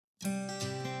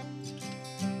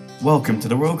Welcome to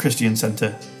the Royal Christian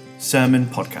Centre Sermon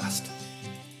Podcast.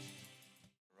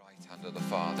 Right hand of the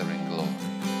Father in glory.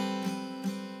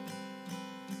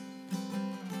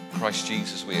 Christ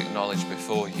Jesus, we acknowledge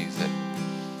before you that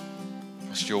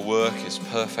as your work is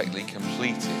perfectly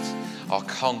completed, our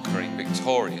conquering,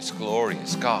 victorious,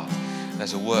 glorious God,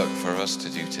 there's a work for us to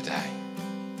do today.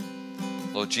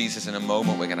 Lord Jesus, in a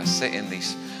moment we're going to sit in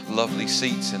these lovely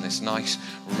seats in this nice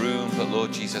room, but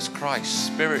Lord Jesus Christ,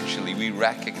 spiritually we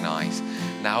recognize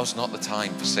now's not the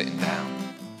time for sitting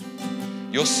down.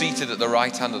 You're seated at the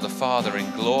right hand of the Father in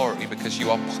glory because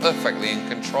you are perfectly in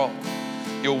control.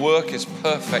 Your work is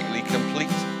perfectly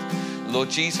completed. Lord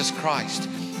Jesus Christ,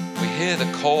 we hear the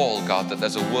call, God, that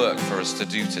there's a work for us to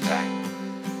do today.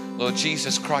 Lord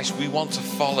Jesus Christ, we want to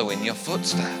follow in your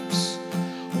footsteps.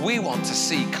 We want to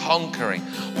see conquering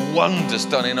wonders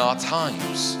done in our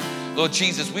times. Lord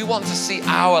Jesus, we want to see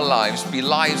our lives be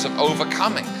lives of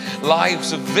overcoming,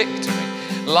 lives of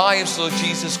victory, lives, Lord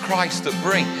Jesus Christ, that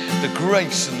bring the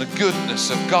grace and the goodness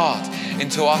of God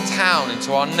into our town,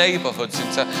 into our neighborhoods,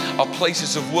 into our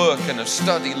places of work and of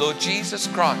study. Lord Jesus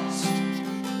Christ,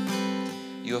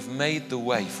 you have made the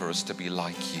way for us to be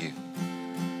like you.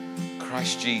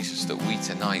 Christ Jesus, that we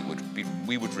tonight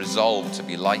would resolve to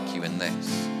be like you in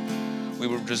this. We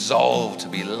would resolve to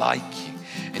be like you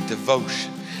in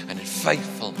devotion and in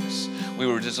faithfulness. We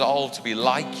would resolve to be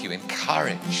like you in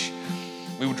courage.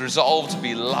 We would resolve to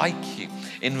be like you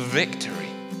in victory,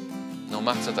 no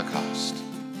matter the cost,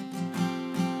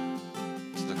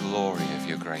 to the glory of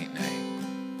your great name.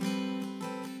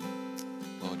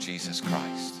 Lord Jesus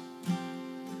Christ,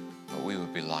 that we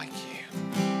would be like you.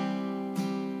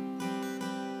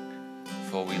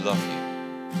 For we love you.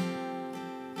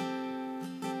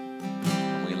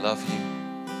 And we love you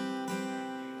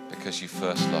because you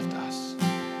first loved us.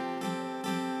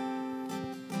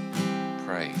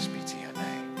 Praise be to your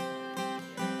name.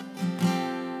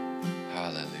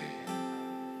 Hallelujah.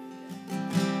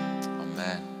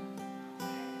 Amen.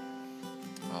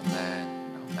 Amen.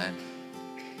 Amen.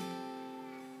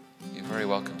 You're very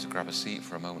welcome to grab a seat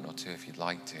for a moment or two if you'd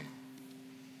like to.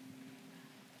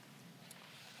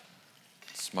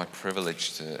 It's my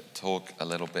privilege to talk a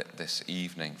little bit this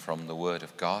evening from the Word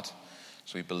of God.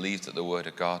 So we believe that the Word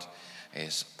of God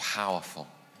is powerful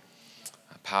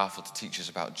to teach us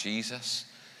about Jesus.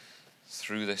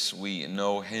 Through this we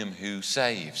know him who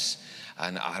saves.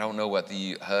 And I don't know whether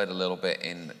you heard a little bit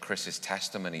in Chris's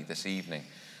testimony this evening,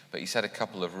 but he said a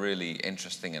couple of really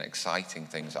interesting and exciting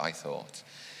things, I thought.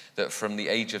 That from the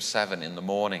age of 7 in the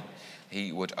morning,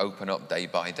 he would open up day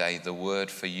by day the word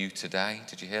for you today.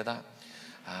 Did you hear that?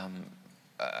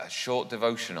 A short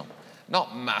devotional,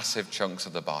 not massive chunks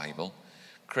of the Bible.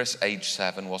 Chris, age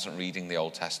 7, wasn't reading the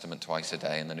Old Testament twice a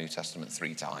day and the New Testament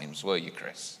 3 times, were you,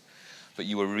 Chris? But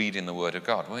you were reading the Word of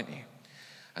God, weren't you?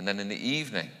 And then in the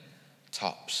evening,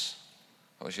 tops.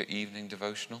 What was your evening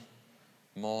devotional?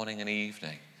 Morning and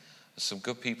evening. There's some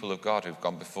good people of God who've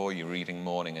gone before you reading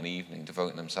morning and evening,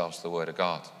 devoting themselves to the Word of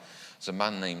God. There's a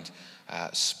man named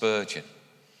Spurgeon.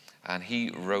 And he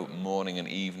wrote morning and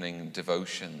evening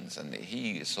devotions, and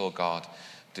he saw God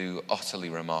do utterly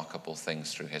remarkable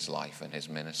things through his life and his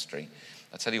ministry.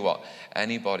 I tell you what,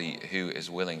 anybody who is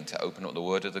willing to open up the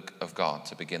Word of God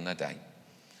to begin their day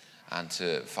and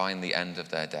to find the end of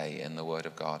their day in the Word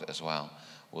of God as well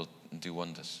will do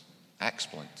wonders,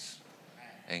 exploits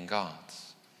in God.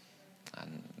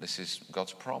 And this is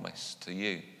God's promise to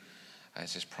you.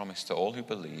 It's his promise to all who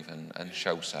believe and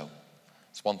show so.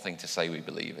 It's one thing to say we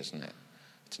believe, isn't it?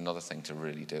 It's another thing to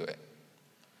really do it.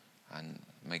 And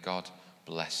may God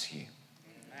bless you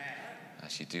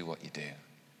as you do what you do.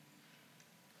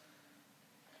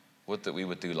 Would that we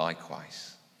would do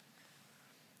likewise.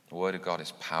 The Word of God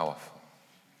is powerful.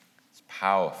 It's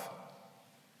powerful.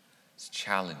 It's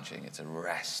challenging. It's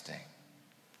arresting.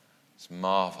 It's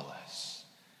marvelous.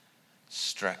 It's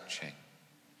stretching.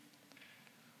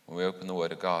 When we open the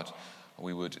Word of God,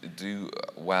 we would do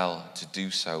well to do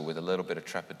so with a little bit of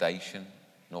trepidation,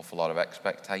 an awful lot of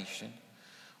expectation.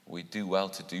 We do well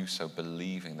to do so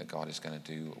believing that God is going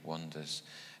to do wonders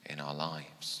in our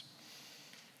lives.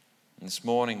 And this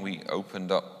morning we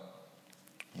opened up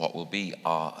what will be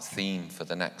our theme for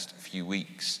the next few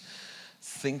weeks,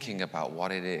 thinking about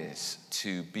what it is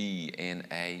to be in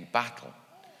a battle,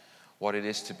 what it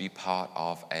is to be part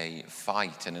of a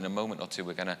fight. And in a moment or two,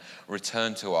 we're going to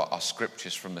return to our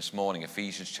scriptures from this morning,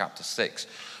 Ephesians chapter 6.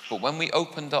 But when we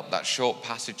opened up that short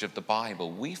passage of the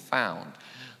Bible, we found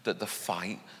that the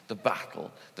fight, the battle,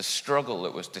 the struggle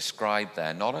that was described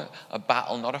there, not a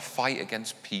battle, not a fight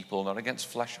against people, not against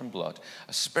flesh and blood,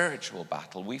 a spiritual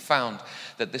battle. We found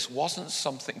that this wasn't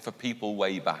something for people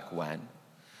way back when.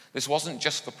 This wasn't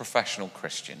just for professional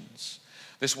Christians.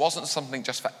 This wasn't something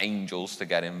just for angels to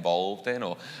get involved in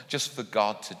or just for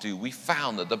God to do. We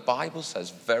found that the Bible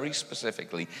says very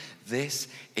specifically, this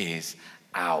is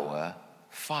our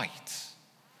fight.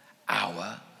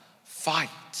 Our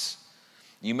fight.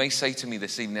 You may say to me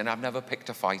this evening, I've never picked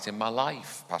a fight in my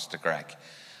life, Pastor Greg.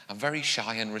 I'm very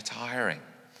shy and retiring.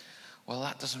 Well,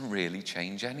 that doesn't really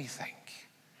change anything.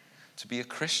 To be a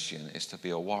Christian is to be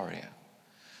a warrior.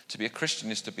 To be a Christian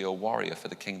is to be a warrior for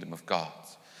the kingdom of God,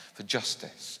 for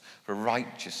justice, for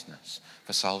righteousness,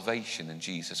 for salvation in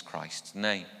Jesus Christ's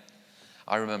name.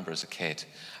 I remember as a kid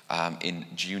in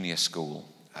junior school,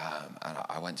 and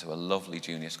I went to a lovely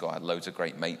junior school. I had loads of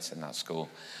great mates in that school.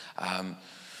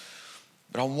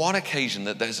 But on one occasion,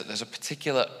 there's a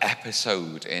particular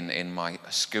episode in my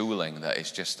schooling that is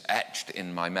just etched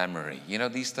in my memory. You know,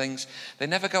 these things, they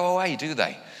never go away, do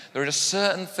they? There are just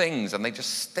certain things, and they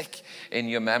just stick in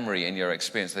your memory, in your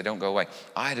experience. They don't go away.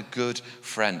 I had a good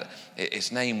friend.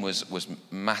 His name was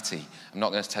Matty. I'm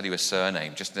not going to tell you his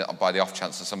surname, just by the off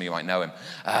chance that some of you might know him.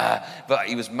 But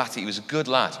he was Matty. He was a good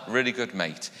lad, really good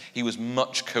mate. He was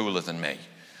much cooler than me.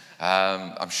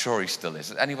 I'm sure he still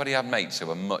is. Anybody have mates who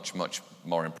are much, much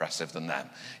more impressive than them?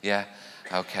 Yeah?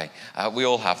 Okay. We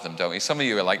all have them, don't we? Some of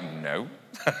you are like, no.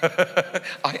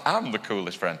 I am the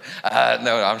coolest friend.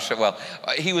 No, I'm sure. Well,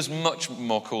 he was much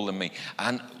more cool than me.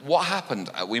 And what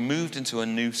happened? We moved into a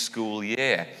new school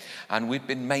year. And we'd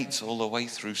been mates all the way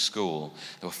through school.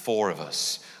 There were 4 of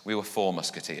us. We were 4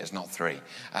 musketeers, not 3.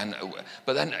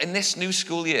 But then in this new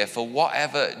school year, for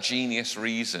whatever genius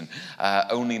reason,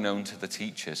 only known to the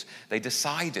teachers, they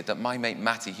decided that my mate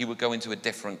Matty, he would go into a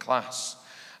different class.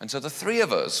 And so the 3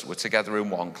 of us were together in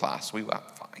one class. We were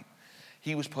fine.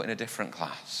 He was put in a different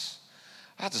class.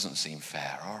 That doesn't seem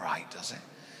fair, all right, does it?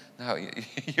 No,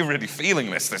 you're really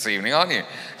feeling this evening, aren't you?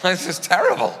 This is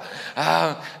terrible.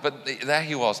 But there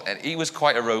he was. And he was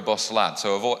quite a robust lad.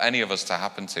 So of any of us to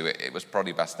happen to, it was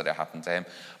probably best that it happened to him.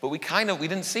 But we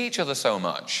didn't see each other so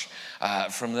much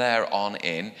from there on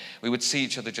in. We would see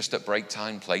each other just at break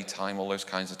time, play time, all those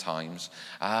kinds of times.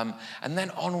 And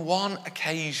then on one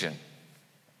occasion,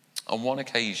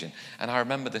 and I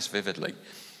remember this vividly,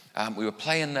 we were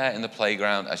playing there in the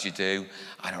playground, as you do.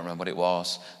 I don't remember what it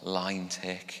was. Line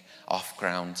tick,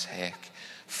 off-ground tick,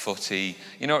 footy.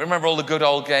 You know, remember all the good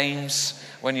old games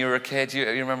when you were a kid? You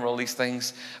remember all these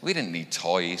things? We didn't need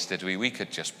toys, did we? We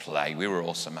could just play. We were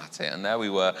awesome at it. And there we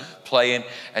were, playing,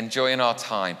 enjoying our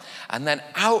time. And then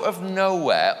out of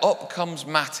nowhere, up comes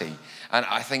Matty. And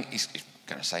I think he's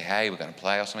going to say, hey, we're going to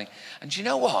play or something. And do you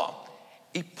know what?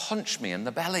 He punched me in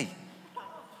the belly.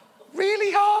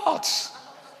 Really hard.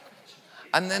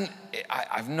 And then, I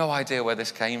have no idea where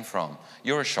this came from.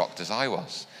 You're as shocked as I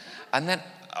was. And then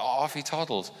off he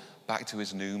toddled back to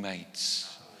his new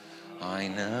mates. I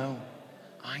know.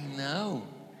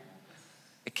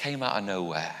 It came out of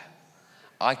nowhere.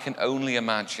 I can only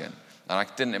imagine, and I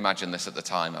didn't imagine this at the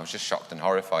time. I was just shocked and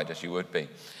horrified, as you would be.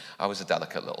 I was a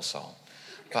delicate little soul.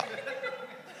 But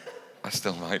I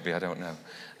still might be, I don't know.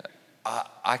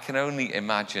 I can only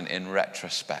imagine in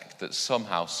retrospect that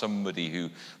somehow somebody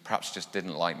who perhaps just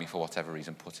didn't like me for whatever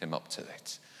reason put him up to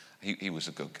it. He was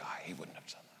a good guy. He wouldn't have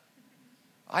done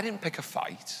that. I didn't pick a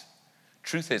fight.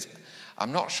 Truth is,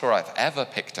 I'm not sure I've ever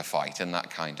picked a fight in that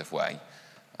kind of way.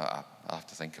 I'll have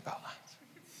to think about that.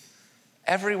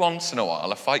 Every once in a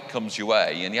while, a fight comes your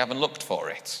way and you haven't looked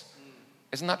for it.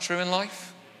 Isn't that true in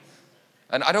life?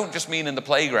 And I don't just mean in the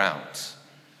playground.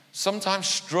 Sometimes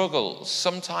struggles,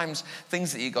 sometimes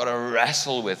things that you've got to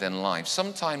wrestle with in life,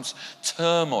 sometimes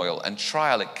turmoil and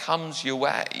trial, it comes your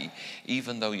way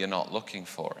even though you're not looking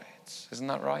for it. Isn't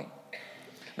that right?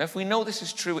 Now, if we know this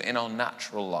is true in our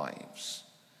natural lives,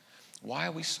 why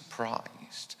are we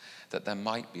surprised that there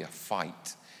might be a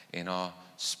fight in our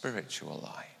spiritual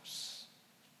lives?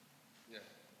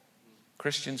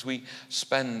 Christians, we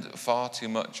spend far too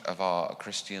much of our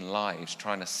Christian lives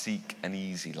trying to seek an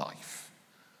easy life.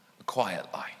 A quiet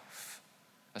life,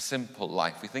 a simple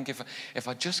life. We think if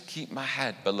I just keep my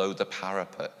head below the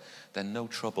parapet, then no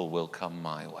trouble will come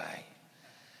my way.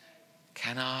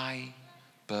 Can I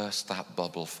burst that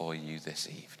bubble for you this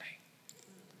evening?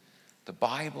 The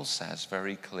Bible says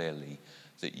very clearly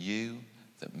that you,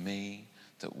 that me,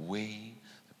 that we,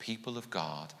 the people of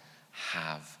God,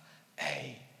 have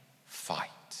a fight.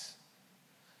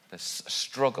 There's a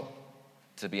struggle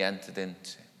to be entered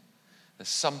into. There's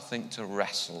something to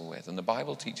wrestle with. And the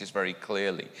Bible teaches very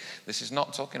clearly, this is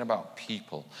not talking about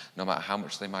people, no matter how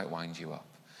much they might wind you up.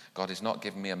 God is not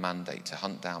giving me a mandate to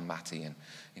hunt down Matty and,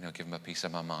 give him a piece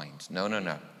of my mind.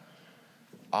 No.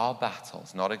 Our battle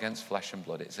is not against flesh and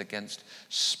blood. It's against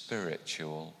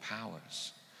spiritual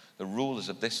powers. the rulers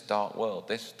of this dark world,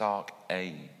 this dark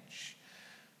age.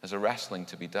 There's a wrestling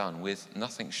to be done with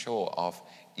nothing short of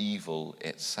evil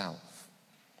itself.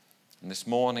 And this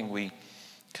morning we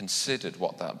considered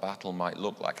what that battle might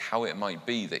look like, how it might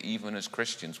be that even as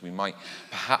Christians we might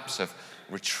perhaps have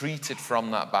retreated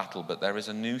from that battle, but there is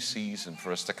a new season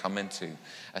for us to come into,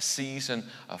 a season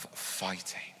of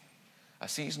fighting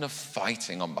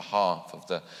on behalf of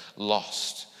the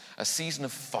lost, a season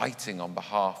of fighting on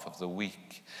behalf of the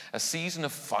weak, a season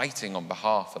of fighting on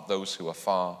behalf of those who are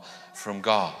far from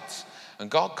God. And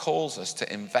God calls us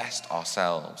to invest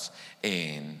ourselves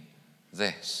in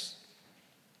this.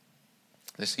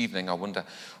 This evening, I wonder,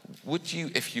 would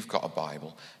you, if you've got a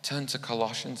Bible, turn to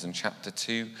Colossians in chapter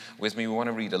 2 with me. We want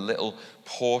to read a little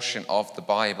portion of the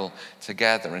Bible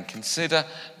together and consider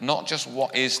not just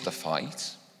what is the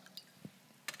fight,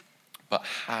 but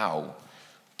how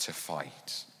to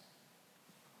fight.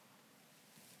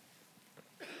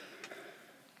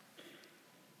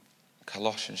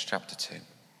 Colossians chapter 2.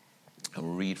 And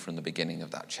we'll read from the beginning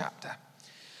of that chapter.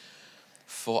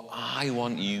 For I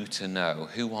want you to know.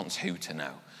 Who wants who to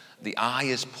know? The I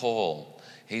is Paul.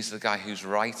 He's the guy who's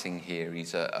writing here.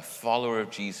 He's a follower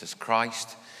of Jesus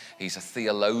Christ. He's a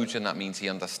theologian. That means he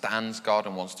understands God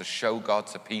and wants to show God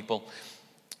to people.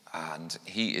 And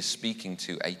he is speaking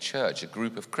to a church, a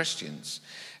group of Christians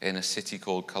in a city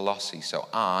called Colossae. So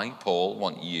I, Paul,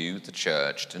 want you, the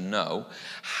church, to know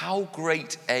how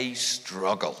great a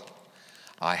struggle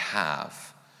I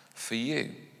have for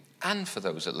you and for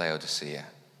those at Laodicea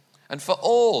and for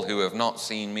all who have not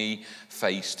seen me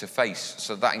face to face.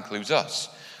 So that includes us,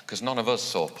 because none of us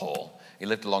saw Paul. He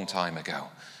lived a long time ago.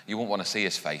 You wouldn't want to see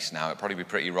his face now. It'd probably be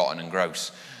pretty rotten and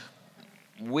gross.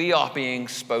 We are being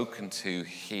spoken to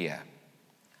here,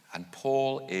 and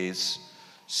Paul is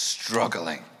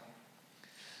struggling,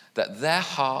 that their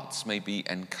hearts may be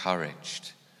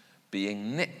encouraged,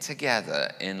 being knit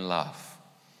together in love,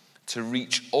 to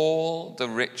reach all the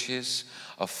riches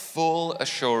of full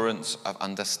assurance of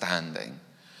understanding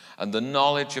and the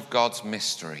knowledge of God's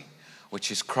mystery,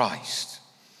 which is Christ,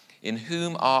 in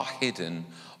whom are hidden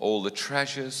all the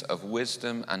treasures of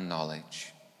wisdom and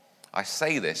knowledge. I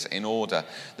say this in order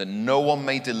that no one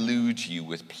may delude you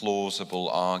with plausible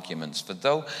arguments. For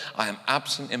though I am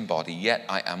absent in body, yet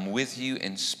I am with you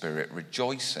in spirit,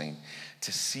 rejoicing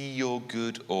to see your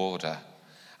good order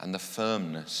and the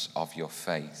firmness of your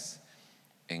faith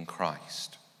in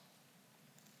Christ.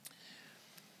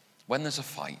 When there's a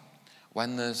fight,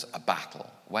 when there's a battle,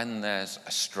 when there's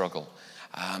a struggle,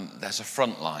 there's a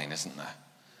front line, isn't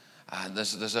there?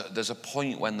 There's a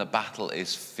point when the battle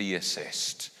is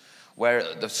fiercest,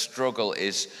 where the struggle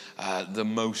is the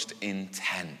most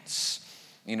intense.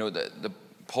 You know,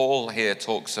 Paul here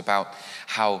talks about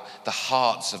how the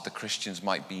hearts of the Christians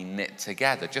might be knit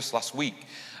together. Just last week,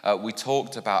 we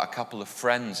talked about a couple of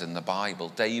friends in the Bible,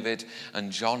 David and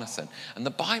Jonathan. And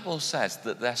the Bible says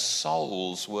that their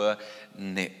souls were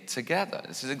knit together.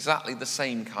 This is exactly the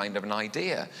same kind of an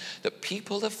idea, that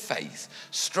people of faith,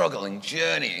 struggling,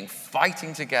 journeying,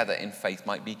 fighting together in faith,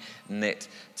 might be knit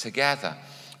together.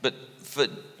 But for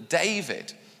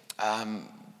David,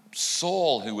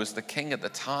 Saul, who was the king at the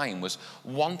time, was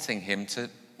wanting him to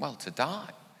die.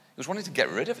 He was wanting to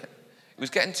get rid of him. He was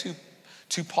getting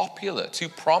too popular, too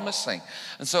promising.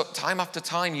 And so time after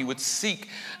time, he would seek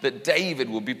that David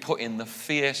would be put in the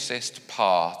fiercest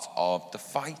part of the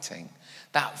fighting,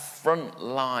 that front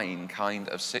line kind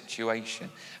of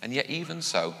situation. And yet even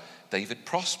so, David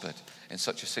prospered in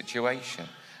such a situation.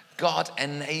 God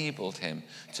enabled him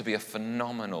to be a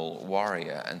phenomenal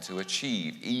warrior and to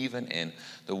achieve even in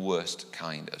the worst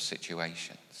kind of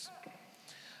situations.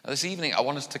 Now, this evening, I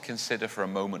want us to consider for a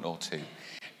moment or two,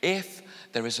 if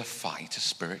there is a fight, a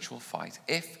spiritual fight,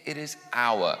 if it is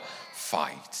our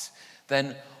fight,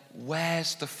 then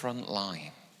where's the front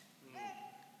line?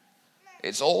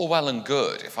 It's all well and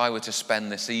good if I were to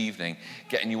spend this evening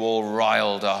getting you all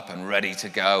riled up and ready to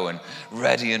go and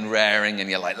ready and raring, and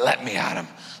you're like, let me at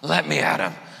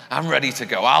him. I'm ready to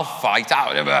go. I'll fight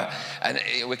out. And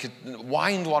we could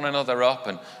wind one another up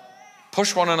and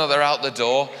push one another out the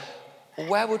door.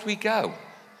 Where would we go?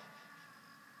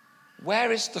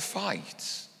 Where is the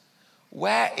fight?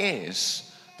 Where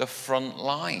is the front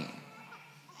line?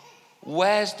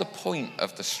 Where's the point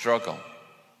of the struggle?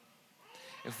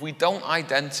 If we don't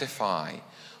identify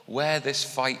where this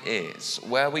fight is,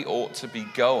 where we ought to be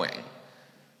going,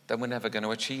 then we're never going to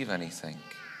achieve anything.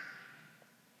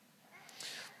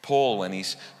 Paul, when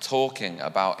he's talking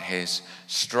about his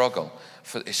struggle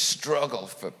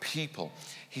for people,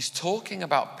 he's talking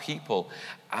about people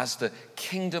as the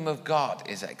kingdom of God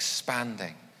is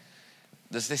expanding.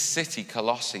 There's this city,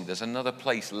 Colossae. There's another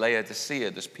place,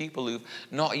 Laodicea. There's people who've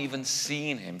not even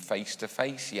seen him face to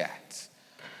face yet.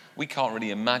 We can't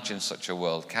really imagine such a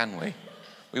world, can we?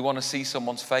 We want to see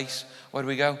someone's face. Where do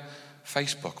we go?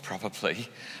 Facebook, probably.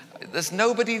 There's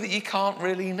nobody that you can't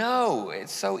really know.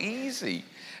 It's so easy.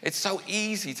 It's so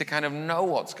easy to kind of know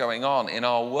what's going on in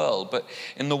our world. But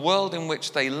in the world in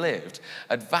which they lived,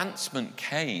 advancement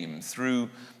came through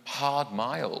hard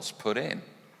miles put in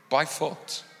by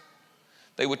foot.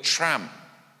 They would tramp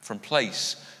from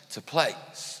place to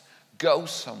place, go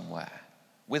somewhere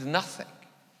with nothing,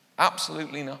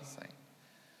 absolutely nothing.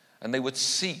 And they would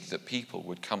seek that people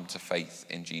would come to faith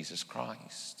in Jesus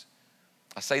Christ.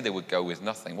 I say they would go with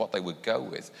nothing. What they would go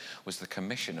with was the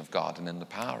commission of God and in the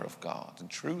power of God. And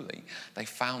truly, they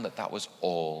found that that was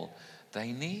all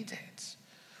they needed.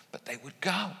 But they would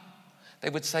go. They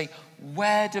would say,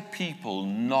 where do people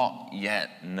not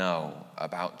yet know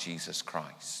about Jesus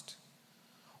Christ?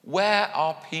 Where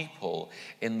are people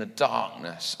in the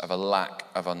darkness of a lack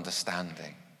of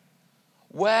understanding?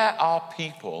 Where are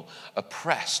people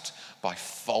oppressed by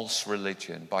false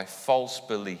religion, by false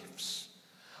beliefs?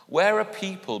 Where are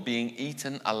people being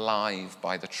eaten alive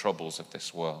by the troubles of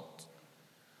this world?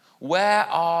 Where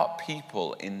are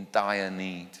people in dire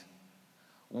need?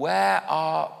 Where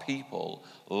are people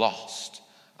lost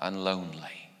and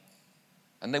lonely?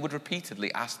 And they would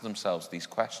repeatedly ask themselves these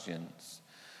questions.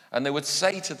 And they would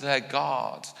say to their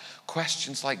God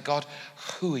questions like, God,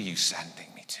 who are you sending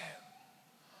me to?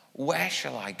 Where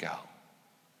shall I go?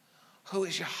 Who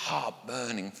is your heart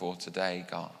burning for today,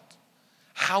 God?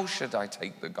 How should I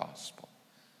take the gospel?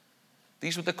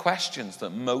 These were the questions that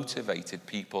motivated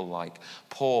people like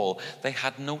Paul. They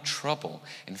had no trouble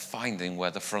in finding where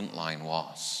the front line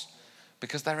was,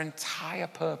 because their entire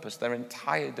purpose, their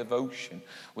entire devotion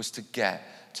was to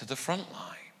get to the front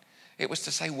line. It was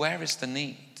to say, where is the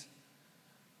need?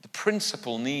 The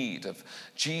principal need of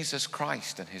Jesus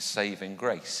Christ and his saving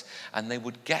grace. And they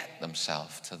would get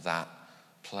themselves to that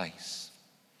place.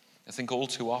 I think all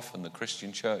too often the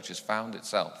Christian church has found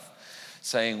itself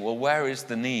saying, well, where is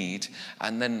the need?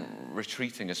 And then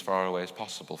retreating as far away as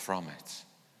possible from it.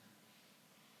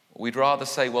 We'd rather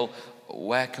say, well,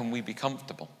 where can we be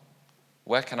comfortable?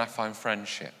 Where can I find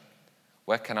friendship?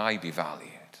 Where can I be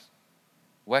valued?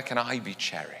 Where can I be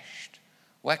cherished?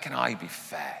 Where can I be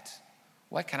fed?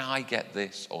 Where can I get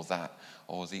this or that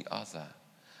or the other?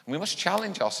 And we must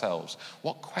challenge ourselves.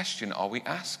 What question are we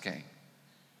asking?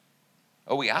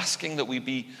 Are we asking that we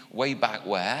be way back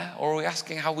where, or are we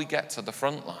asking how we get to the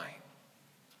front line?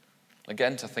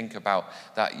 Again, to think about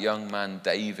that young man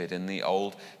David in the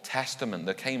Old Testament,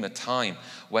 there came a time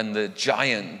when the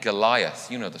giant Goliath,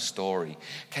 you know the story,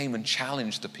 came and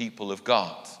challenged the people of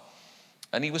God.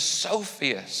 And he was so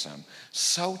fearsome,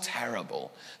 so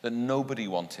terrible, that nobody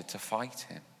wanted to fight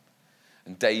him.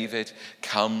 And David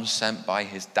comes, sent by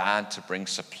his dad to bring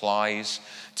supplies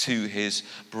to his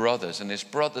brothers. And his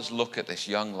brothers look at this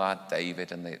young lad,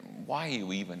 David, and they, why are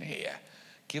you even here?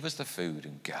 Give us the food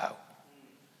and go.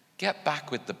 Get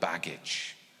back with the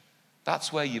baggage.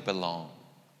 That's where you belong.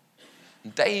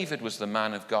 And David was the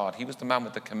man of God. He was the man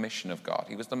with the commission of God.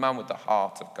 He was the man with the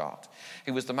heart of God.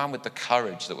 He was the man with the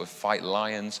courage that would fight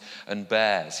lions and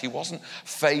bears. He wasn't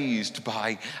fazed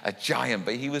by a giant,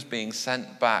 but he was being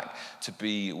sent back to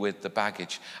be with the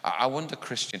baggage. I wonder,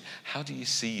 Christian, how do you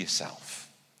see yourself?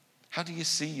 How do you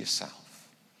see yourself?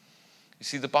 You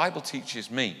see, the Bible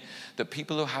teaches me that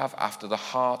people who have after the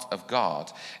heart of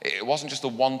God, it wasn't just a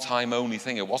one-time only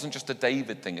thing. It wasn't just a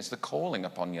David thing. It's the calling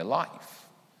upon your life.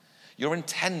 You're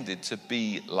intended to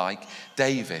be like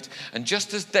David. And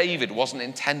just as David wasn't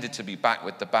intended to be back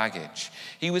with the baggage,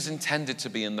 he was intended to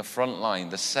be in the front line.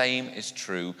 The same is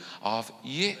true of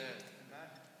you.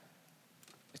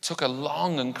 It took a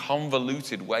long and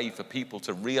convoluted way for people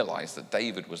to realize that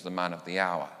David was the man of the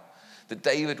hour, that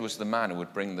David was the man who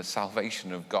would bring the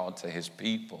salvation of God to his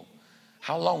people.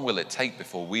 How long will it take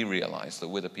before we realize that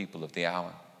we're the people of the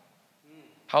hour?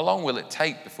 How long will it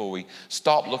take before we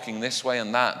stop looking this way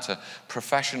and that to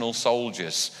professional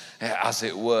soldiers, as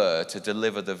it were, to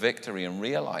deliver the victory and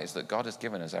realize that God has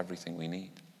given us everything we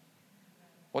need?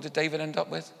 What did David end up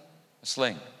with? A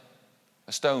sling,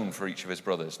 a stone for each of his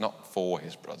brothers, not for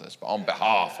his brothers, but on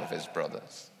behalf of his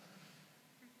brothers.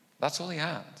 That's all he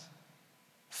had.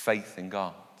 Faith in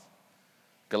God.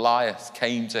 Goliath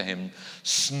came to him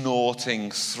snorting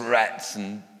threats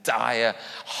and dire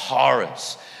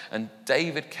horrors. And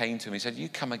David came to him. He said, you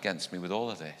come against me with all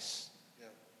of this.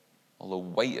 All the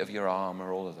weight of your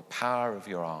armor, all of the power of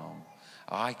your arm.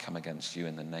 I come against you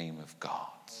in the name of God.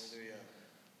 Hallelujah.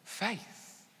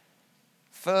 Faith.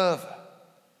 Fervor.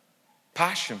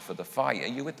 Passion for the fight. Are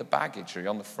you with the baggage? Or are you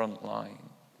on the front line?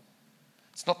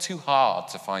 It's not too hard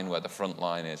to find where the front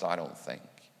line is, I don't think.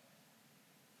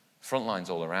 The front line's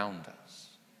all around us.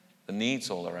 The need's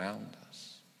all around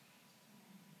us.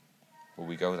 Will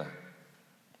we go there?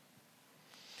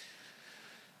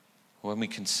 When we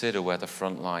consider where the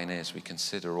front line is, we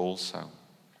consider also,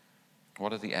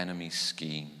 what are the enemy's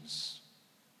schemes?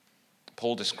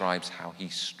 Paul describes how he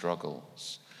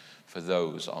struggles for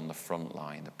those on the front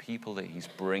line, the people that he's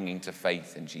bringing to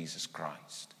faith in Jesus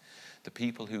Christ, the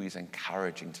people who he's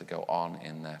encouraging to go on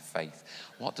in their faith.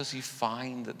 What does he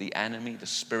find that the enemy, the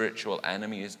spiritual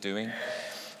enemy, is doing?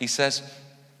 He says,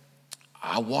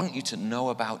 I want you to know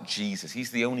about Jesus.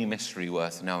 He's the only mystery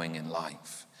worth knowing in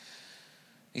life.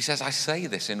 He says, I say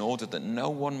this in order that no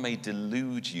one may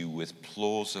delude you with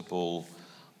plausible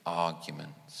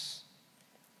arguments.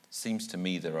 Seems to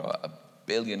me there are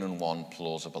 1,000,000,001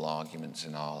 plausible arguments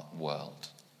in our world.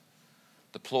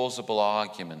 The plausible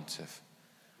argument of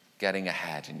getting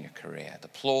ahead in your career, the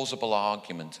plausible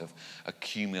argument of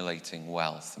accumulating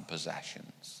wealth and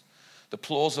possessions, the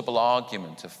plausible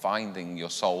argument of finding your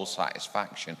soul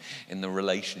satisfaction in the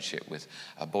relationship with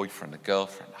a boyfriend, a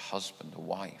girlfriend, a husband, a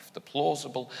wife, the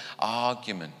plausible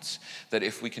argument that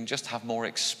if we can just have more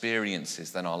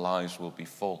experiences, then our lives will be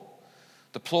full.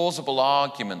 The plausible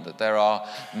argument that there are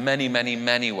many, many,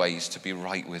 many ways to be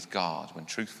right with God, when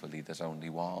truthfully there's only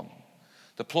one.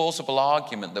 The plausible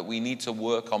argument that we need to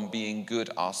work on being good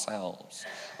ourselves,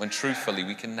 when truthfully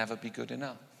we can never be good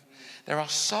enough. There are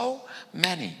so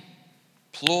many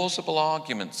plausible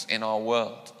arguments in our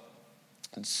world,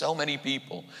 and so many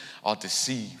people are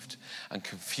deceived and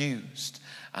confused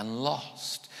and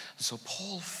lost. And so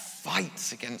Paul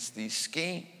fights against these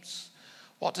schemes.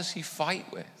 What does he fight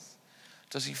with?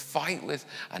 Does he fight with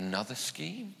another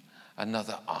scheme,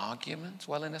 another argument?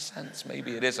 Well, in a sense,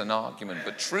 maybe it is an argument,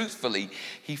 but truthfully,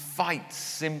 he fights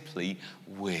simply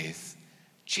with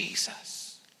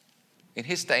Jesus. In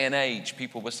his day and age,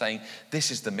 people were saying,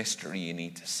 this is the mystery you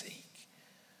need to seek.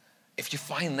 If you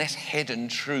find this hidden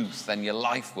truth, then your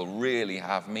life will really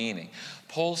have meaning.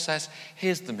 Paul says,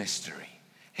 here's the mystery.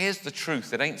 Here's the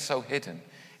truth. It ain't so hidden.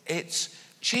 It's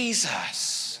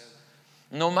Jesus.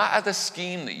 No matter the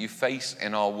scheme that you face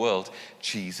in our world,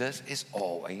 Jesus is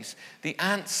always the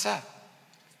answer.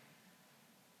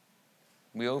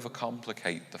 We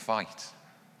overcomplicate the fight.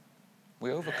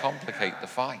 We overcomplicate the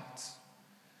fight.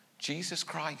 Jesus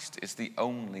Christ is the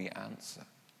only answer.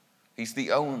 He's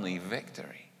the only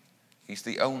victory. He's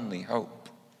the only hope.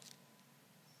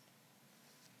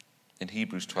 In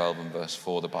Hebrews 12 and verse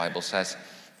 4, the Bible says,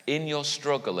 in your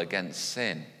struggle against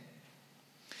sin,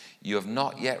 you have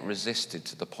not yet resisted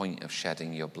to the point of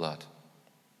shedding your blood.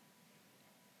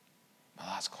 Well,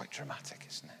 that's quite dramatic,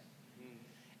 isn't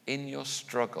it? In your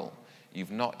struggle,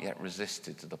 you've not yet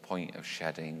resisted to the point of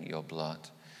shedding your blood.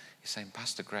 You're saying,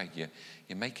 Pastor Greg,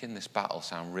 you're making this battle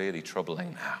sound really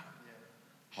troubling now.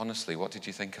 Honestly, what did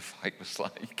you think a fight was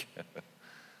like?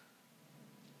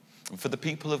 And for the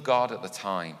people of God at the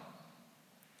time,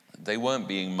 they weren't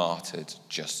being martyred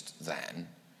just then.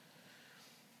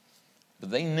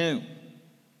 But they knew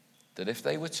that if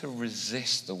they were to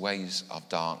resist the ways of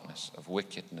darkness, of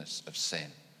wickedness, of sin,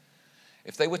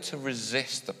 if they were to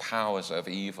resist the powers of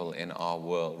evil in our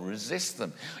world, resist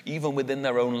them even within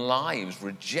their own lives,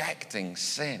 rejecting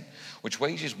sin, which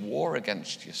wages war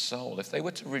against your soul, if they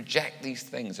were to reject these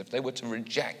things, if they were to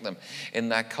reject them in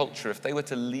their culture, if they were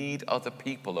to lead other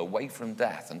people away from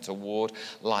death and toward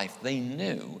life, they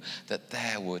knew that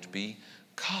there would be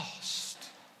cost.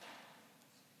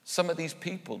 Some of these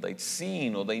people they'd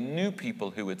seen, or they knew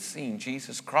people who had seen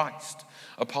Jesus Christ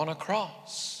upon a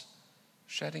cross,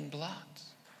 shedding blood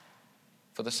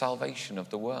for the salvation of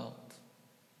the world.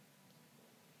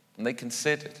 And they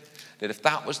considered that if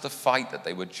that was the fight that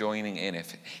they were joining in,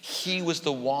 if he was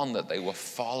the one that they were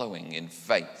following in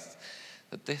faith,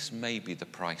 that this may be the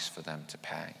price for them to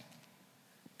pay.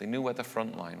 They knew where the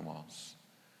front line was.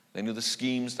 They knew the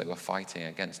schemes they were fighting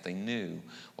against. They knew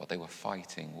what they were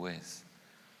fighting with.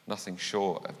 Nothing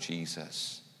short of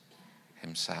Jesus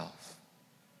himself.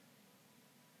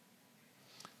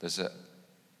 There's a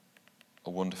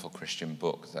wonderful Christian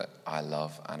book that I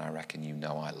love, and I reckon you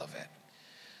know I love it.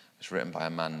 It's written by a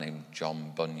man named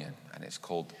John Bunyan, and it's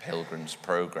called The Pilgrim's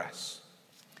Progress.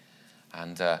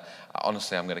 And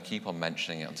honestly, I'm going to keep on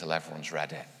mentioning it until everyone's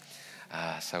read it.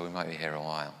 So we might be here a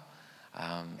while.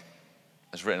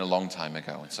 It was written a long time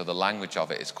ago, and so the language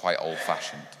of it is quite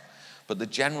old-fashioned. But the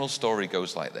general story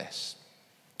goes like this,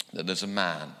 that there's a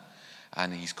man,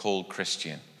 and he's called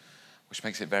Christian, which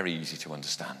makes it very easy to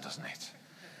understand, doesn't it?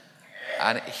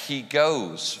 And he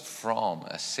goes from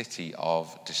a city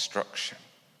of destruction,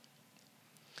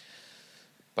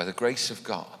 by the grace of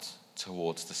God,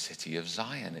 towards the city of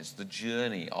Zion. It's the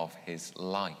journey of his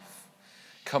life.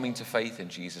 Coming to faith in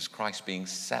Jesus Christ, being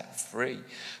set free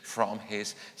from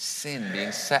his sin,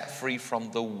 being set free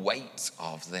from the weight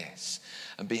of this,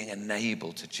 and being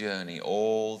enabled to journey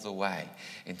all the way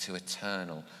into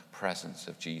eternal presence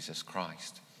of Jesus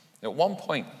Christ. At one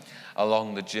point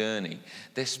along the journey,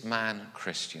 this man,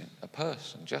 Christian, a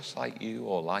person just like you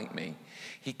or like me,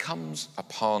 he comes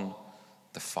upon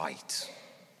the fight.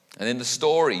 And in the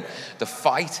story, the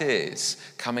fight is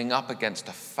coming up against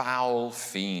a foul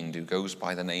fiend who goes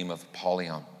by the name of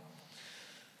Apollyon.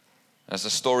 As the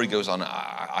story goes on,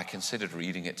 I considered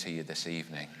reading it to you this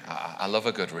evening. I love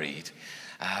a good read,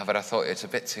 but I thought it's a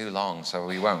bit too long, so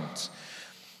we won't.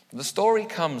 The story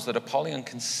comes that Apollyon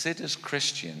considers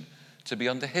Christian to be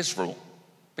under his rule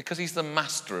because he's the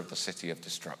master of the city of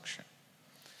destruction.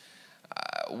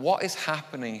 What is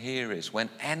happening here is when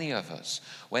any of us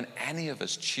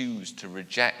choose to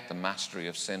reject the mastery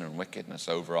of sin and wickedness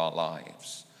over our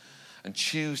lives and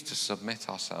choose to submit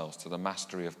ourselves to the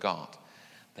mastery of God,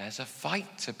 there's a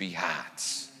fight to be had.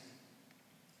 It's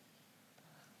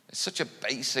such a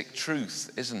basic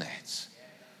truth, isn't it?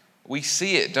 We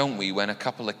see it, don't we, when a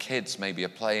couple of kids maybe are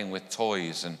playing with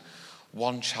toys and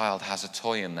one child has a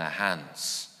toy in their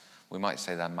hands. We might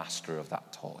say they're master of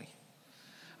that toy.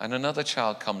 And another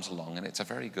child comes along and it's a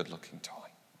very good looking toy.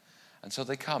 And so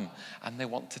they come and they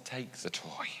want to take the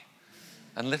toy.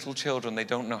 And little children, they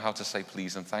don't know how to say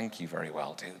please and thank you very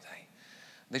well, do they?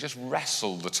 They just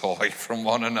wrestle the toy from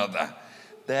one another.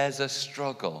 There's a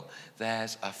struggle.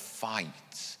 There's a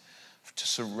fight to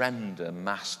surrender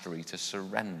mastery, to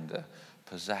surrender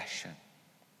possession.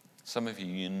 Some of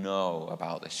you know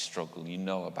about this struggle. You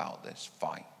know about this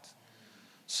fight.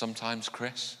 Sometimes,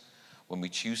 Chris, when we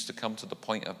choose to come to the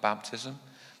point of baptism,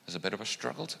 there's a bit of a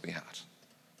struggle to be had.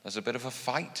 There's a bit of a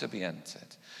fight to be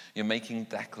entered. You're making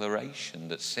declaration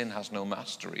that sin has no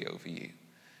mastery over you.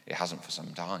 It hasn't for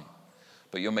some time.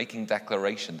 But you're making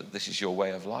declaration that this is your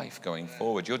way of life going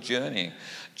forward. You're journeying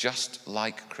just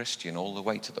like a Christian all the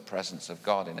way to the presence of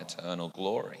God in eternal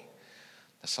glory.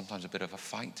 There's sometimes a bit of a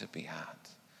fight to be had.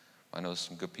 I know there's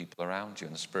some good people around you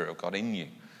and the Spirit of God in you.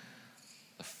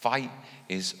 The fight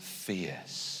is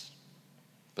fierce.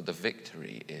 But the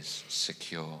victory is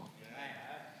secure.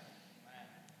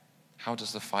 How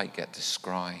does the fight get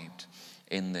described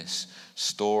in this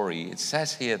story? It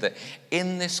says here that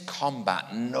in this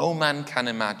combat, no man can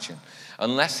imagine,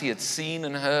 unless he had seen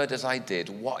and heard as I did,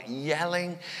 what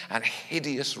yelling and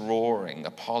hideous roaring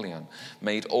Apollyon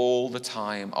made all the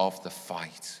time of the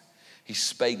fight. He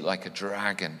spake like a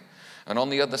dragon, and on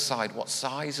the other side, what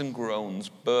sighs and groans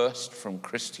burst from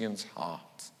Christian's heart.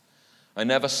 I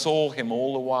never saw him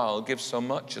all the while give so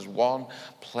much as one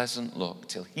pleasant look,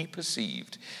 till he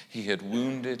perceived he had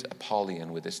wounded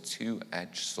Apollyon with his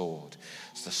two-edged sword.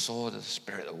 It's the sword of the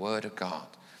Spirit, the word of God.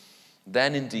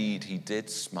 Then indeed he did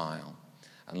smile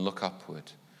and look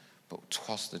upward, but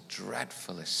 'twas the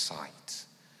dreadfulest sight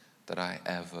that I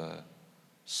ever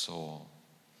saw.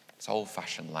 It's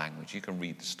old-fashioned language. You can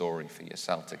read the story for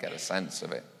yourself to get a sense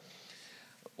of it.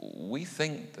 We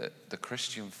think that the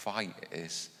Christian fight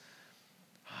is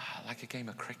like a game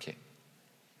of cricket.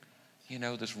 You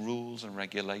know, there's rules and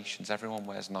regulations. Everyone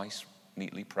wears nice,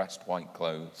 neatly pressed white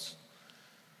clothes.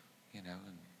 You know,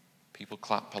 and people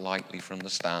clap politely from the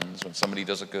stands when somebody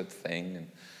does a good thing,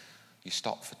 and you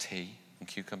stop for tea and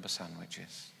cucumber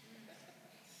sandwiches.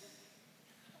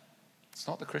 It's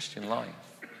not the Christian life.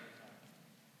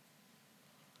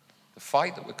 The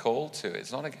fight that we're called to,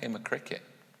 it's not a game of cricket.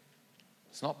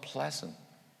 It's not pleasant.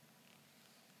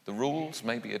 The rules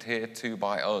may be adhered to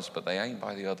by us, but they ain't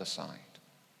by the other side.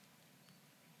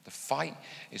 The fight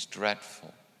is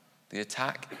dreadful. The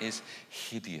attack is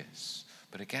hideous.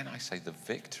 But again, I say the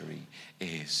victory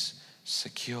is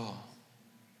secure.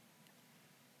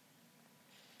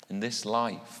 In this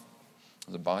life,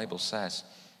 the Bible says,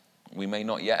 we may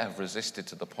not yet have resisted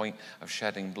to the point of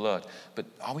shedding blood, but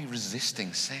are we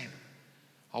resisting sin?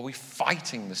 Are we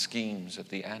fighting the schemes of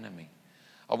the enemy?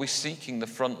 Are we seeking the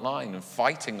front line and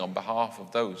fighting on behalf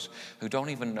of those who don't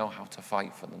even know how to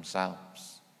fight for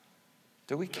themselves?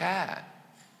 Do we care?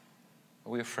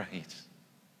 Are we afraid?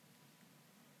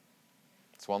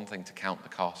 It's one thing to count the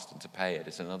cost and to pay it.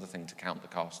 It's another thing to count the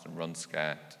cost and run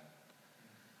scared.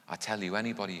 I tell you,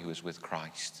 anybody who is with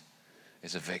Christ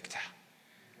is a victor,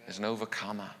 is an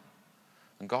overcomer.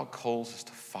 And God calls us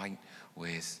to fight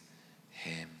with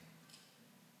him.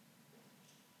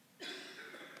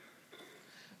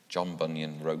 John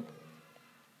Bunyan wrote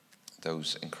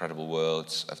those incredible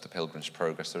words of the Pilgrim's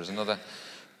Progress. There was another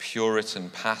Puritan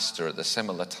pastor at the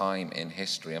similar time in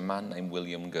history, a man named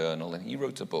William Gurnall, and he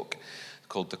wrote a book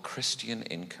called The Christian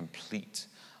in Complete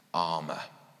Armor.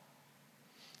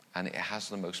 And it has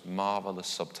the most marvelous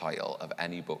subtitle of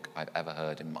any book I've ever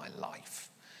heard in my life.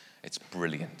 It's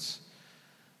brilliant.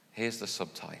 Here's the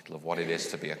subtitle of what it is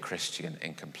to be a Christian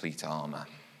in complete armor.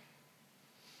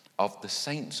 Of the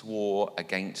saints' war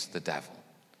against the devil,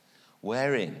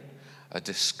 wherein a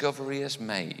discovery is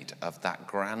made of that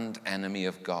grand enemy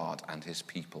of God and his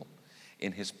people,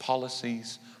 in his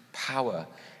policies, power,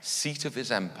 seat of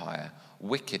his empire,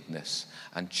 wickedness,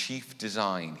 and chief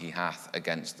design he hath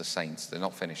against the saints. They're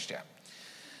not finished yet.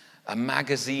 A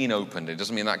magazine opened. It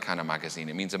doesn't mean that kind of magazine.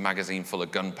 It means a magazine full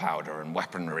of gunpowder and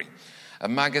weaponry. A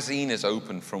magazine is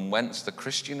opened from whence the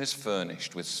Christian is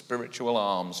furnished with spiritual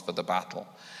arms for the battle,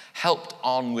 helped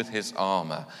on with his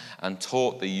armor, and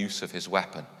taught the use of his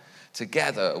weapon,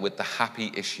 together with the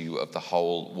happy issue of the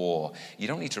whole war. You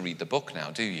don't need to read the book now,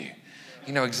 do you?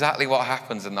 You know exactly what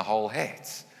happens in the whole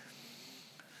hit.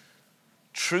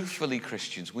 Truthfully,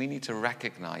 Christians, we need to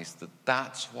recognize that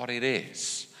that's what it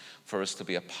is for us to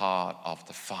be a part of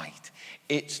the fight.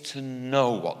 It's to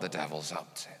know what the devil's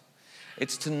up to.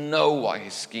 It's to know what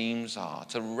his schemes are,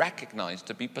 to recognize,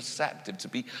 to be perceptive, to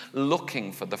be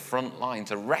looking for the front line,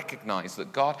 to recognize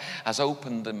that God has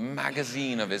opened the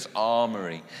magazine of his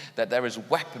armory, that there is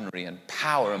weaponry and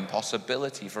power and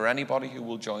possibility for anybody who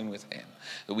will join with him,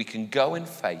 that we can go in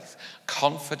faith,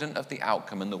 confident of the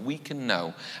outcome, and that we can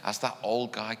know, as that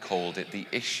old guy called it, the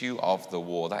issue of the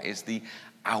war. That is the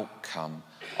outcome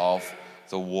of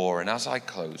the war. And as I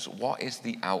close, what is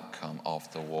the outcome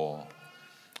of the war?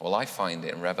 Well, I find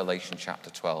it in Revelation chapter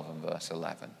 12 and verse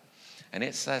 11. And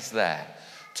it says there,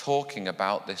 talking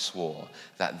about this war,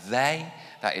 that they,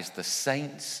 that is the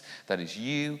saints, that is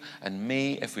you and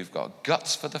me, if we've got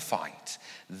guts for the fight,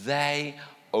 they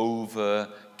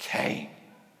overcame.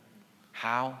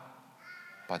 How?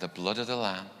 By the blood of the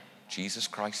Lamb, Jesus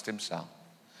Christ himself,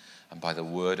 and by the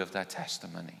word of their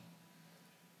testimony.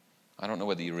 I don't know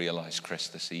whether you realize, Chris,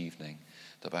 this evening,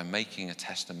 that by making a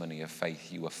testimony of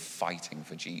faith, you were fighting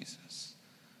for Jesus.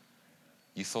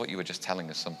 You thought you were just telling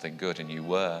us something good, and you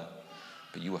were,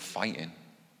 but you were fighting.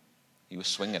 You were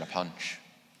swinging a punch,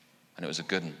 and it was a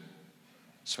good one.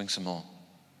 Swing some more.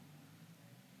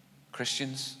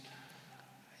 Christians,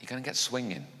 you're going to get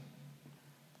swinging.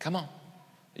 Come on.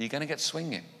 Are you going to get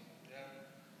swinging?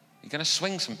 You're going to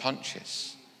swing some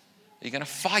punches. You're going to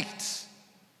fight.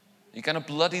 You're going to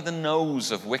bloody the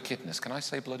nose of wickedness. Can I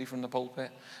say bloody from the pulpit?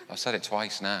 I've said it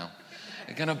twice now.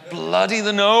 You're going to bloody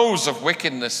the nose of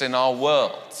wickedness in our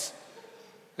world.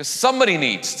 Because somebody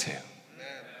needs to.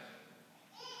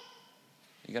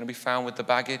 You're going to be found with the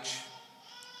baggage.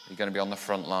 You're going to be on the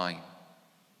front line.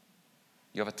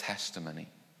 You have a testimony.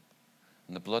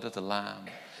 And the blood of the Lamb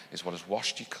is what has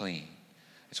washed you clean.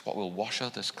 It's what will wash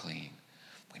others clean.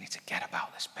 We need to get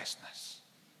about this business.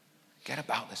 Get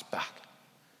about this battle.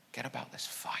 Get about this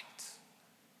fight.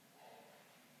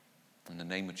 In the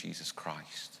name of Jesus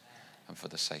Christ and for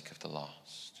the sake of the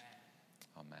lost.